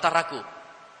kalau kita ragu,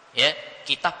 ya,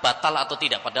 kita batal atau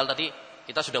tidak, padahal tadi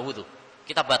kita sudah wudu.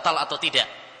 Kita batal atau tidak?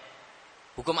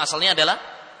 Hukum asalnya adalah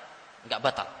enggak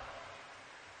batal.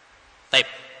 Baik.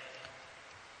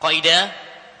 Kaidah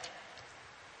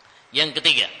yang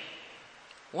ketiga,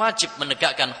 wajib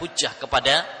menegakkan hujjah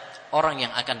kepada orang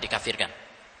yang akan dikafirkan.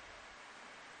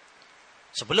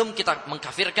 Sebelum kita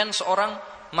mengkafirkan seorang,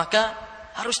 maka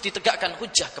harus ditegakkan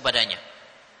hujjah kepadanya.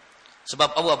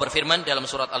 Sebab Allah berfirman dalam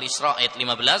surat Al-Isra ayat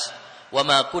 15, "Wa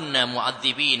ma kunna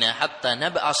mu'adzibina hatta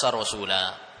nab'asa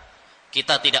rasula."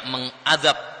 Kita tidak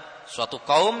mengadab suatu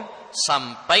kaum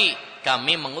sampai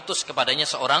kami mengutus kepadanya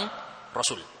seorang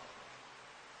rasul.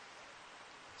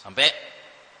 Sampai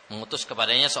mengutus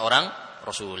kepadanya seorang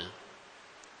rasul.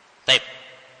 Taib.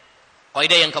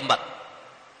 Kaidah yang keempat,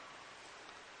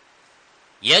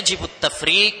 yajib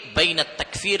at-tafriq baina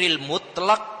at-takfiril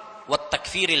mutlaq wa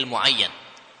at-takfiril muayyan.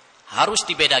 Harus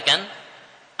dibedakan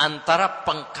antara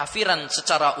pengkafiran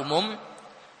secara umum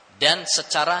dan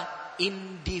secara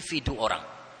individu orang.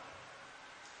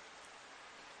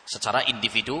 Secara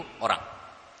individu orang.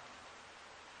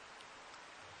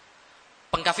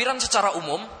 Pengkafiran secara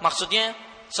umum maksudnya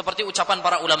seperti ucapan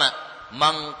para ulama,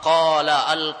 "Man qala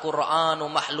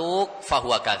al-Qur'anu makhluk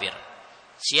fahuwa kafir."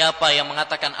 Siapa yang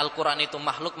mengatakan Al-Qur'an itu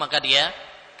makhluk maka dia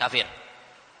kafir.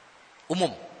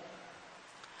 Umum.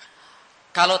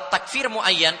 Kalau takfir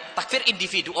muayyan, takfir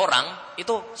individu orang,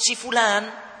 itu si fulan,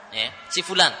 ya, si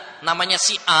fulan, namanya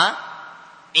si A,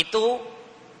 itu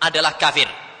adalah kafir.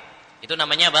 Itu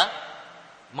namanya apa?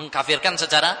 Mengkafirkan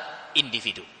secara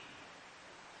individu.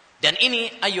 Dan ini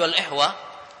ayyuhal ihwa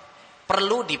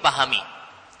perlu dipahami.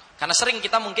 Karena sering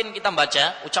kita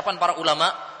baca ucapan para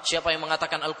ulama, siapa yang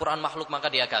mengatakan Al-Qur'an makhluk maka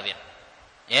dia kafir.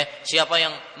 Ya, siapa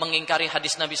yang mengingkari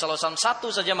hadis Nabi sallallahu alaihi wasallam satu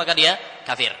saja maka dia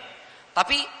kafir.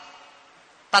 Tapi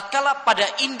tatkala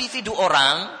pada individu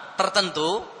orang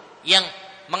tertentu yang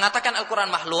mengatakan Al-Qur'an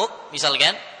makhluk,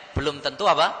 misalkan, belum tentu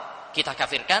apa? Kita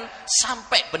kafirkan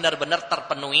sampai benar-benar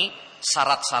terpenuhi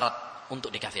syarat-syarat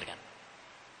untuk dikafirkan.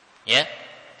 Ya.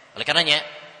 Oleh karenanya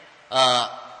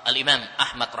Al-Imam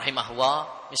Ahmad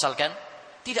rahimahullah misalkan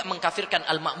tidak mengkafirkan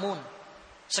Al-Ma'mun.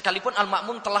 Sekalipun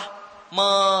Al-Ma'mun telah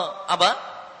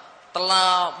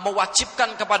telah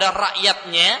mewajibkan kepada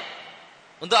rakyatnya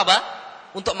untuk apa?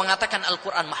 Untuk mengatakan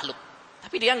Al-Qur'an makhluk.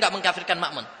 Tapi dia enggak mengkafirkan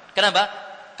Ma'mun. Kenapa?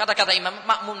 Kata-kata Imam,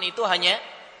 Ma'mun itu hanya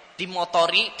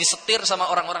dimotori, disetir sama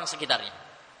orang-orang sekitarnya.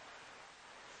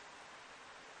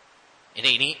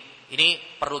 Ini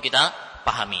perlu kita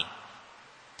pahami.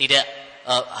 Tidak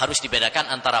harus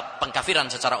dibedakan antara pengkafiran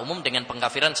secara umum dengan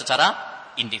pengkafiran secara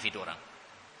individu orang.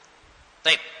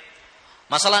 Baik.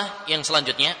 Masalah yang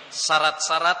selanjutnya,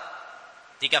 syarat-syarat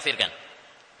dikafirkan.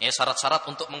 Ya, syarat-syarat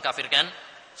untuk mengkafirkan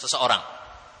seseorang.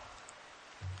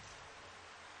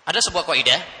 Ada sebuah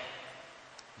kaidah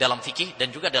dalam fikih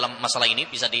dan juga dalam masalah ini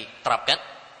bisa diterapkan.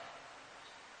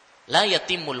 La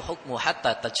yatimul hukmu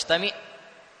hatta tajtami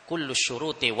kullu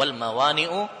syuruti wal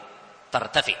mawani'u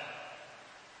tartafi.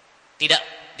 Tidak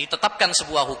ditetapkan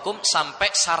sebuah hukum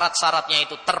sampai syarat-syaratnya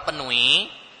itu terpenuhi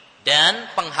dan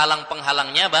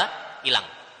penghalang-penghalangnya hilang.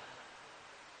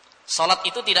 Salat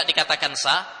itu tidak dikatakan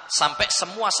sah sampai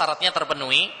semua syaratnya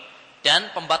terpenuhi dan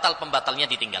pembatal-pembatalnya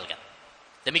ditinggalkan.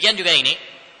 Demikian juga ini,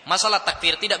 masalah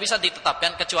takfir tidak bisa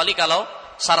ditetapkan kecuali kalau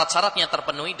syarat-syaratnya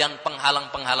terpenuhi dan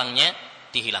penghalang-penghalangnya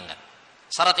dihilangkan.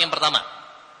 Syarat yang pertama,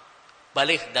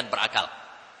 baligh dan berakal.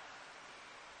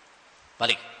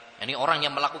 Baligh. Ini orang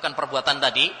yang melakukan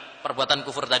perbuatan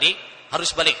kufur tadi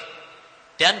harus baligh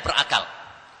dan berakal.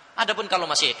 Adapun kalau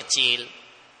masih kecil,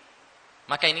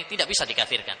 maka ini tidak bisa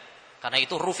dikafirkan. Karena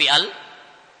itu rufi'al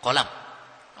qalam.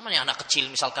 Namanya anak kecil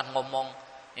misalkan ngomong,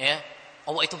 ya,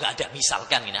 Allah itu enggak ada,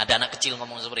 misalkan ini ada anak kecil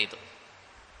ngomong seperti itu.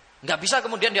 Nggak bisa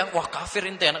kemudian dia, wah kafir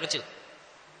ente anak kecil.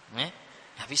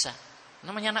 Nggak bisa.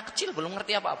 Namanya anak kecil belum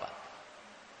ngerti apa-apa.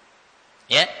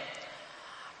 Ya.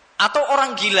 Atau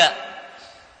orang gila.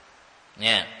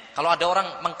 Ya. Kalau ada orang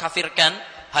mengkafirkan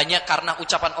hanya karena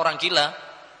ucapan orang gila,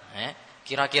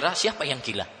 kira-kira siapa yang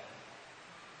gila?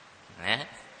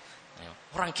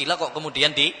 Orang gila kok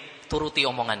kemudian dituruti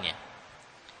omongannya.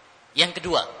 Yang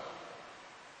kedua,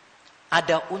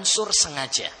 ada unsur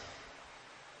sengaja.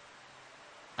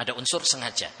 Ada unsur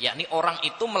sengaja, yakni orang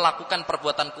itu melakukan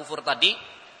perbuatan kufur tadi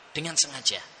dengan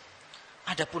sengaja.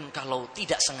 Adapun kalau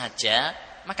tidak sengaja,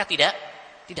 maka tidak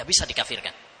bisa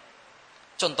dikafirkan.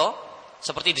 Contoh,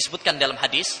 seperti disebutkan dalam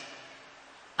hadis,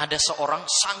 ada seorang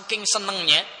saking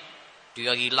senengnya,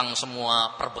 dia hilang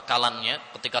semua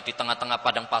perbekalannya ketika di tengah-tengah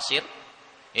padang pasir,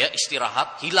 ya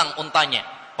istirahat, hilang untanya.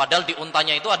 Padahal di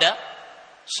untanya itu ada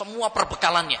semua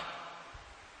perbekalannya.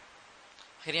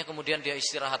 Akhirnya kemudian dia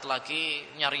istirahat lagi,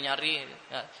 nyari-nyari,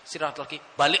 ya, istirahat lagi,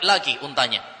 balik lagi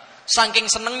untanya. Saking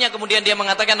senengnya kemudian dia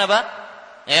mengatakan apa?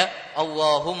 Ya,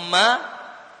 Allahumma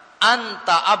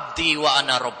anta abdi wa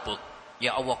ana rabbuk.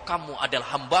 Ya Allah, kamu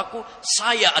adalah hambaku,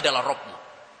 saya adalah Rabbmu.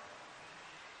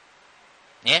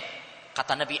 Ya,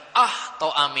 kata Nabi,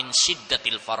 amin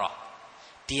syiddatil farah.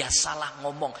 Dia salah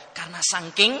ngomong karena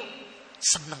saking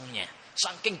senengnya,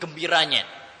 saking gembiranya,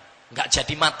 nggak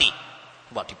jadi mati.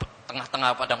 Wah, di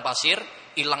tengah-tengah padang pasir,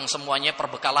 hilang semuanya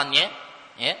perbekalannya,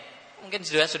 ya, mungkin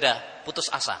sudah putus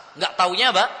asa. Nggak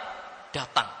taunya apa?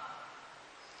 Datang.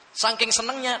 Saking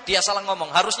senangnya dia salah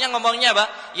ngomong. Harusnya ngomongnya apa?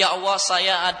 Ya Allah,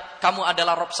 kamu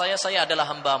adalah Rabb saya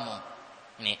adalah hambamu.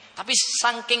 Nih, tapi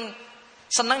saking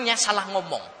senangnya salah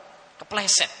ngomong,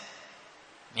 kepleset.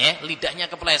 Ya, lidahnya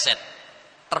kepleset,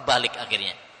 terbalik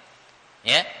akhirnya.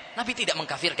 Ya, Nabi tidak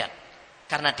mengkafirkan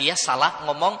karena dia salah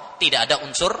ngomong, tidak ada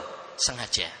unsur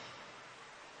sengaja.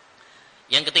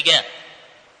 Yang ketiga,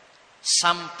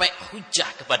 sampai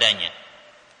hujah kepadanya.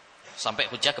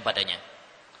 Sampai hujah kepadanya.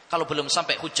 Kalau belum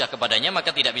sampai hujah kepadanya,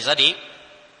 maka tidak bisa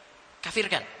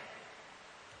dikafirkan.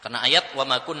 Karena ayat wa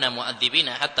ma kunna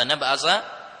mu'adzibina hatta nab'atsa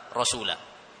rasula.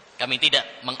 Kami tidak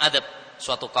mengadab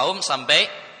suatu kaum sampai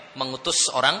mengutus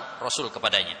seorang rasul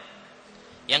kepadanya.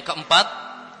 Yang keempat,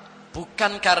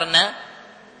 bukan karena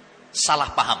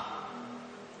salah paham.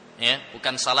 Ya,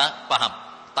 bukan salah paham,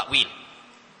 takwil.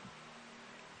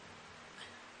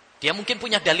 Dia mungkin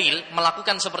punya dalil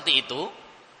melakukan seperti itu,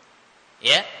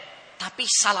 ya, tapi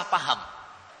salah paham.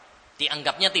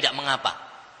 Dianggapnya tidak mengapa.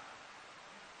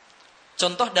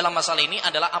 Contoh dalam masalah ini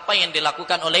adalah apa yang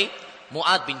dilakukan oleh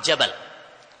Mu'adz bin Jabal.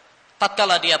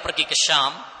 Tatkala dia pergi ke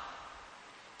Syam,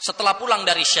 setelah pulang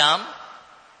dari Syam,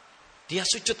 dia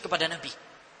sujud kepada Nabi.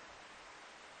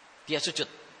 Dia sujud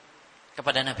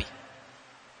kepada Nabi.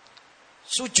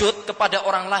 Sujud kepada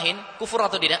orang lain, kufur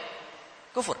atau tidak?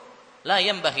 Kufur. La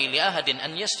yanbaghi li ahadin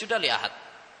an yasjuda li ahad.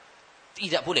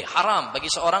 Tidak boleh, haram bagi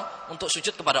seorang untuk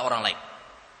sujud kepada orang lain.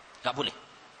 Enggak boleh.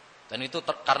 Dan itu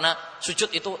karena sujud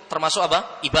itu termasuk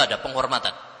apa? Ibadah,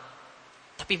 penghormatan.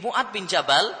 Tapi Mu'adz bin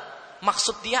Jabal,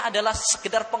 maksud dia adalah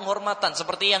sekedar penghormatan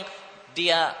seperti yang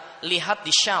dia lihat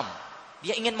di Syam.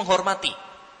 Dia ingin menghormati,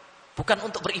 bukan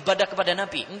untuk beribadah kepada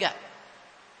Nabi, enggak.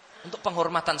 Untuk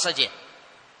penghormatan saja.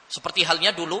 Seperti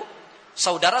halnya dulu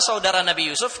saudara-saudara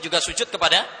Nabi Yusuf juga sujud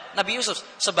kepada Nabi Yusuf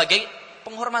sebagai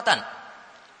penghormatan.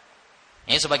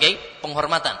 Ya, sebagai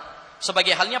penghormatan.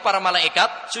 Sebagai halnya para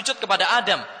malaikat sujud kepada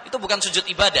Adam, itu bukan sujud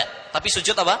ibadah, tapi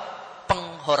sujud apa?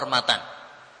 Penghormatan.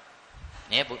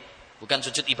 Ya, bukan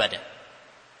sujud ibadah.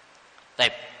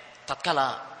 Baik,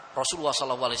 tatkala Rasulullah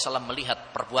SAW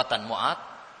melihat perbuatan Mu'adz,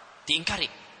 diingkari.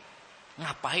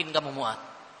 Ngapain kamu Mu'adz?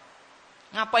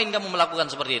 Ngapain kamu melakukan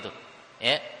seperti itu?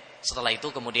 Ya, setelah itu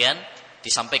kemudian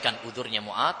disampaikan udurnya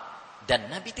Mu'adz dan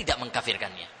Nabi tidak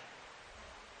mengkafirkannya.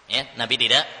 Ya, Nabi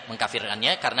tidak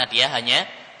mengkafirkannya karena dia hanya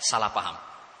salah paham.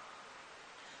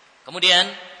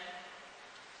 Kemudian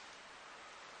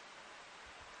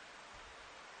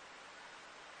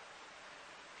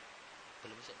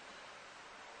belum bisa.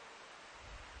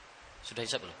 Sudah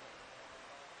bisa belum?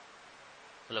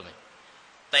 Belum ya?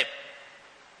 Baik.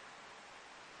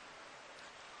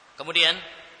 Kemudian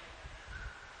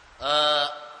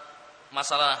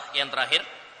masalah yang terakhir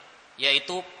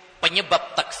yaitu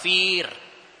penyebab takfir.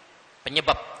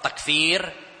 Penyebab takfir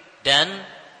dan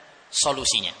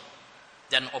solusinya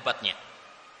dan obatnya.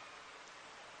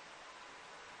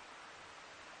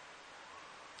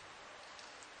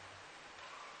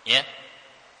 Ya.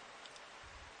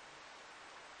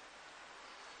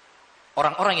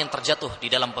 Orang-orang yang terjatuh di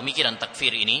dalam pemikiran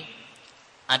takfir ini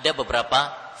ada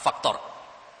beberapa faktor.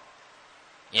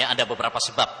 Ya, ada beberapa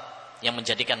sebab yang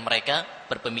menjadikan mereka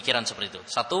berpemikiran seperti itu.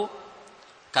 Satu,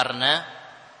 karena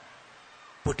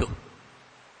bodoh.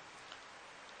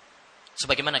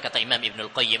 Sebagaimana kata Imam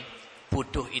Ibnul Qayyim,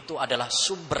 bodoh itu adalah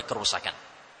sumber kerusakan.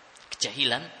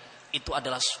 Kejahilan itu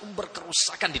adalah sumber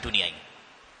kerusakan di dunia ini.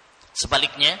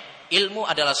 Sebaliknya, ilmu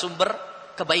adalah sumber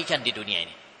kebaikan di dunia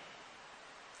ini.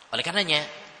 Oleh karenanya,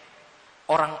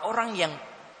 orang-orang yang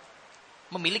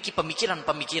memiliki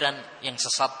pemikiran-pemikiran yang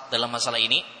sesat dalam masalah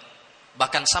ini,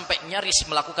 bahkan sampai nyaris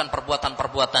melakukan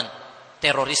perbuatan-perbuatan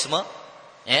terorisme,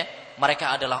 ya,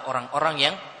 mereka adalah orang-orang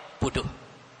yang bodoh.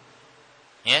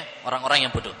 Ya, orang-orang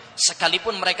yang bodoh.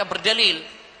 Sekalipun mereka berdalil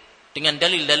dengan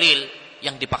dalil-dalil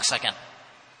yang dipaksakan.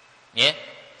 Ya,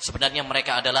 sebenarnya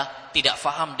mereka adalah tidak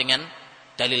faham dengan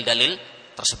dalil-dalil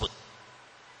tersebut.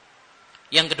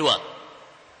 Yang kedua,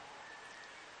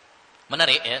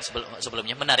 menarik ya,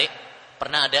 sebelumnya menarik,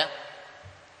 pernah ada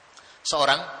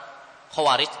seorang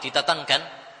Khawarij didatangkan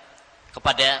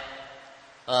kepada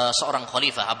seorang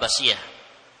khalifah Abbasiyah.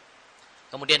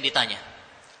 Kemudian ditanya,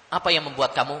 apa yang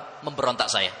membuat kamu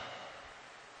memberontak saya?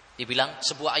 Dibilang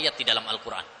sebuah ayat di dalam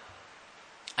Al-Quran.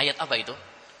 Ayat apa itu?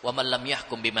 Wa man lam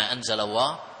yahkum bima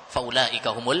anzalallah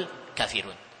faulaika humul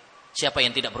kafirun. Siapa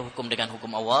yang tidak berhukum dengan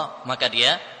hukum Allah, maka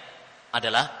dia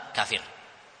adalah kafir.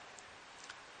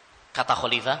 Kata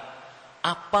khalifah,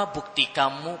 apa bukti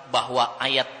kamu bahwa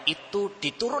ayat itu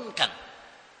diturunkan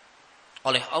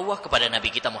oleh Allah kepada Nabi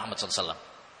kita Muhammad SAW?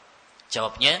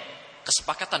 Jawabnya,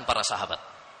 kesepakatan para sahabat.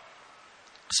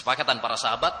 Kesepakatan para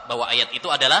sahabat bahwa ayat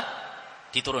itu adalah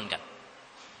diturunkan.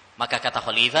 Maka kata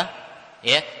khalifah,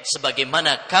 ya,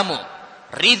 sebagaimana kamu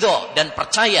ridho dan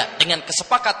percaya dengan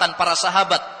kesepakatan para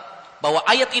sahabat bahwa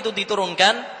ayat itu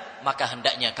diturunkan, maka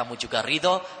hendaknya kamu juga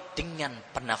ridho dengan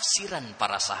penafsiran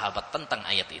para sahabat tentang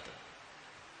ayat itu.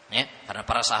 Ya, karena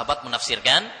para sahabat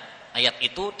menafsirkan ayat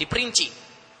itu diperinci.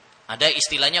 Ada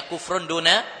istilahnya kufrun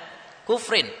duna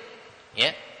kufrin.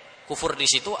 Ya, kufur di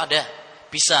situ ada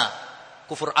bisa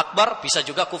kufur akbar, bisa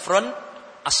juga kufrun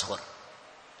asghar.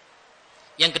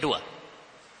 Yang kedua,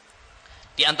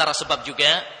 di antara sebab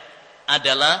juga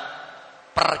adalah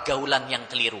pergaulan yang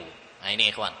keliru. Nah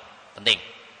ini ikhwan, penting.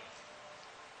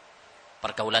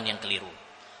 Pergaulan yang keliru.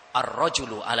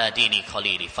 Ar-rajulu ala dini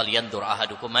khalili falyandur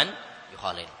ahadukum man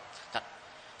yukhalil.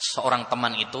 Seorang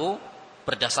teman itu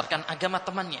berdasarkan agama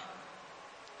temannya.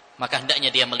 Maka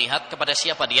hendaknya dia melihat kepada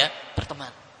siapa dia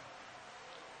berteman.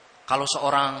 Kalau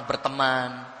seorang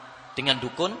berteman dengan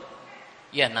dukun,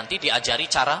 ya nanti diajari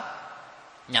cara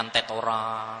nyantet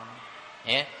orang,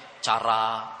 ya, cara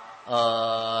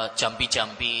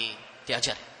jampi-jampi,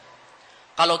 diajari.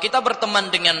 Kalau kita berteman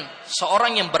dengan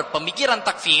seorang yang berpemikiran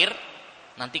takfir,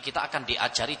 nanti kita akan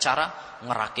diajari cara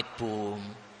ngerakit bom.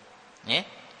 Ya?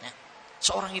 Nah,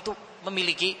 seorang itu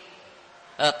memiliki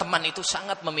teman itu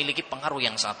sangat memiliki pengaruh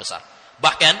yang sangat besar.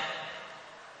 Bahkan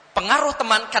pengaruh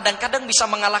teman kadang-kadang bisa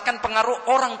mengalahkan pengaruh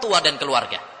orang tua dan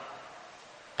keluarga.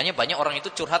 Hanya banyak orang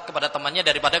itu curhat kepada temannya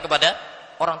daripada kepada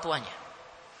orang tuanya.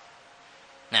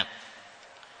 Nah,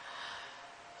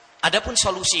 adapun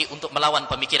solusi untuk melawan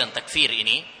pemikiran takfir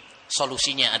ini,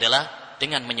 solusinya adalah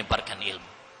dengan menyebarkan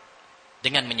ilmu,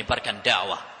 dengan menyebarkan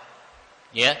dakwah,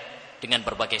 ya, dengan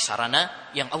berbagai sarana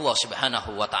yang Allah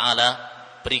Subhanahu wa taala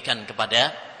berikan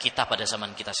kepada kita pada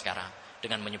zaman kita sekarang.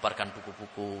 Dengan menyebarkan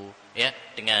buku-buku, ya,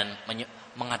 dengan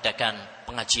mengadakan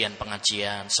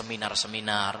pengajian-pengajian,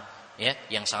 seminar-seminar, ya,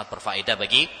 yang sangat berfaedah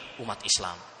bagi umat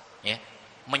Islam, ya,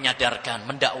 menyadarkan,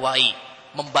 mendakwai,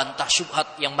 membantah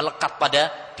syubhat yang melekat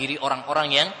pada diri orang-orang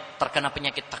yang terkena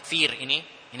penyakit takfir ini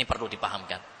perlu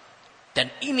dipahamkan.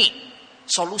 Dan ini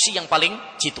solusi yang paling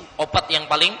jitu, obat yang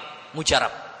paling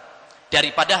mujarab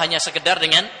daripada hanya sekedar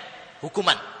dengan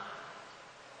hukuman,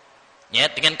 ya,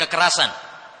 dengan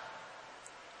kekerasan.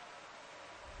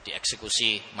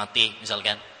 Dieksekusi mati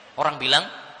misalkan, orang bilang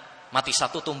mati 1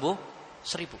 tumbuh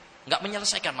 1000, nggak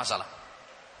menyelesaikan masalah.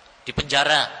 Di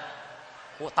penjara,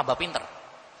 tambah pinter,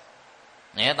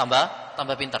 ya,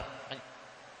 tambah pinter.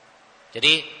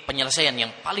 Jadi penyelesaian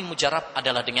yang paling mujarab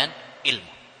adalah dengan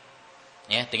ilmu,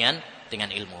 ya, dengan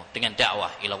ilmu, dengan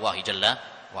dakwah ilallah jalla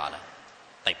wa ala.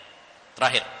 Baik,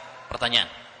 terakhir pertanyaan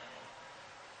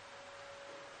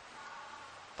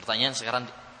sekarang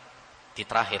di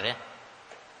terakhir, ya.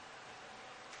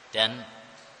 Dan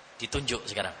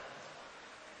ditunjuk sekarang.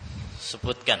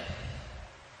 Sebutkan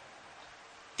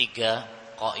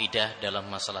 3 kaidah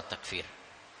dalam masalah takfir.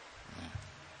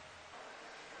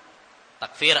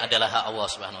 Takfir adalah hak Allah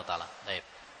Subhanahu wa taala. Baik.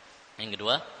 Yang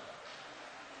kedua,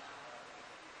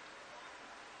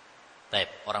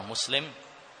 baik, orang muslim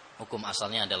hukum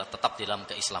asalnya adalah tetap di dalam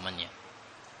keislamannya.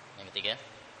 Yang ketiga,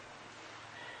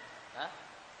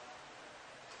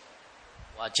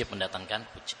 wajib mendatangkan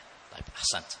hujjah. Baik,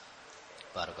 ahsan.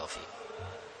 Barakallahu fiik.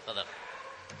 Tafadhal.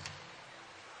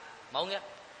 Mau nggak?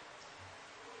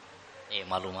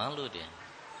 Malu-malu dia.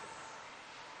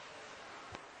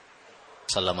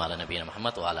 Assalamualaikum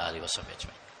warahmatullahi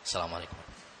wabarakatuh. Assalamualaikum.